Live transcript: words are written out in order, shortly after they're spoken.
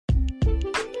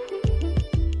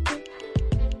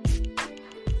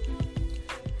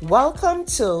Welcome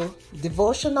to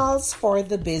Devotionals for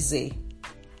the Busy.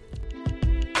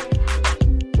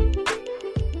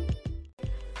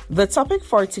 The topic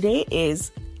for today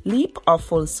is Leap of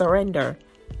Full Surrender.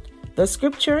 The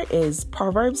scripture is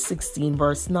Proverbs 16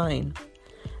 verse 9.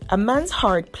 A man's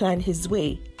heart plans his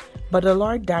way, but the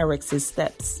Lord directs his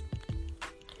steps.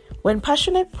 When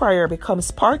passionate prayer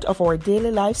becomes part of our daily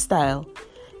lifestyle,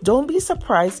 don't be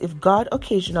surprised if God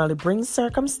occasionally brings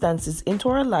circumstances into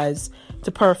our lives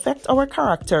to perfect our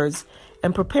characters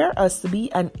and prepare us to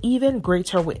be an even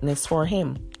greater witness for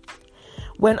Him.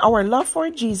 When our love for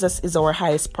Jesus is our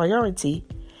highest priority,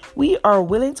 we are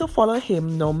willing to follow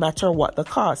Him no matter what the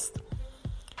cost.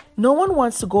 No one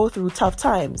wants to go through tough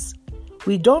times.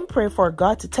 We don't pray for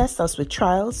God to test us with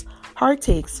trials,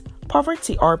 heartaches,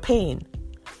 poverty, or pain.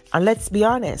 And let's be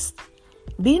honest,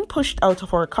 being pushed out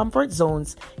of our comfort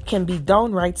zones can be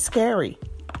downright scary.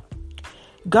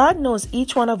 God knows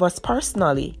each one of us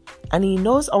personally, and He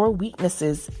knows our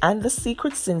weaknesses and the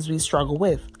secret sins we struggle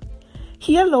with.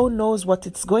 He alone knows what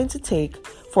it's going to take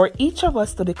for each of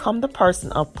us to become the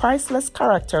person of priceless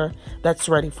character that's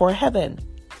ready for heaven.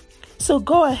 So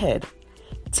go ahead,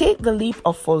 take the leap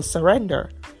of full surrender.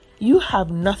 You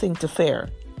have nothing to fear,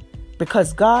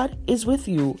 because God is with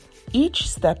you each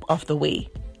step of the way.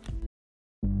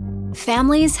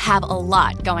 Families have a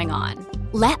lot going on.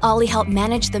 Let Ollie help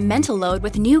manage the mental load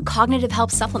with new cognitive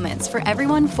help supplements for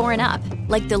everyone 4 and up,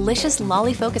 like delicious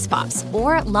Lolly Focus Pops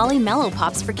or Lolly Mellow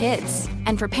Pops for kids.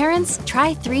 And for parents,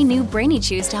 try 3 new Brainy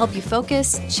Chews to help you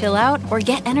focus, chill out, or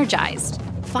get energized.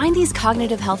 Find these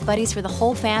cognitive health buddies for the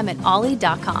whole fam at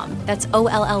ollie.com. That's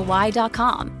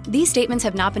OLLY.com. These statements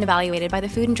have not been evaluated by the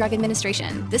Food and Drug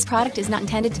Administration. This product is not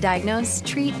intended to diagnose,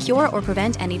 treat, cure, or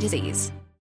prevent any disease.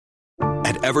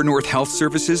 At Evernorth Health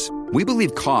Services, we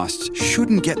believe costs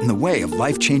shouldn't get in the way of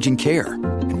life-changing care,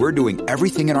 and we're doing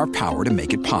everything in our power to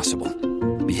make it possible.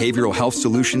 Behavioral health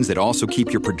solutions that also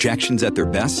keep your projections at their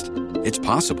best? It's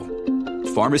possible.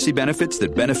 Pharmacy benefits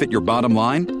that benefit your bottom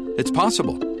line? It's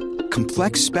possible.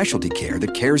 Complex specialty care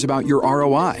that cares about your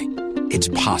ROI? It's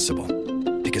possible.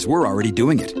 Because we're already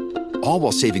doing it. All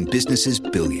while saving businesses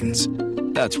billions.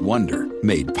 That's Wonder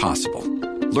made possible.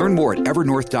 Learn more at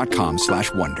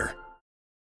evernorth.com/wonder.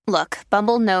 Look,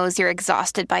 Bumble knows you're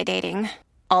exhausted by dating.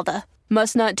 All the,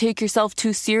 must not take yourself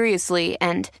too seriously,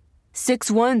 and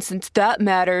 6'1" since that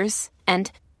matters.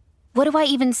 And what do I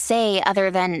even say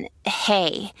other than,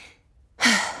 hey?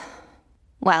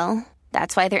 Well,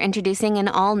 that's why they're introducing an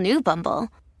all-new Bumble,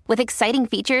 with exciting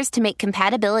features to make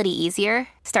compatibility easier,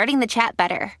 starting the chat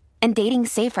better, and dating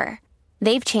safer.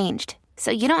 They've changed, so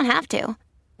you don't have to.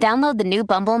 Download the new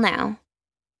Bumble now.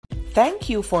 Thank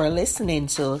you for listening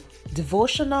to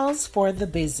Devotionals for the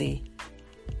Busy.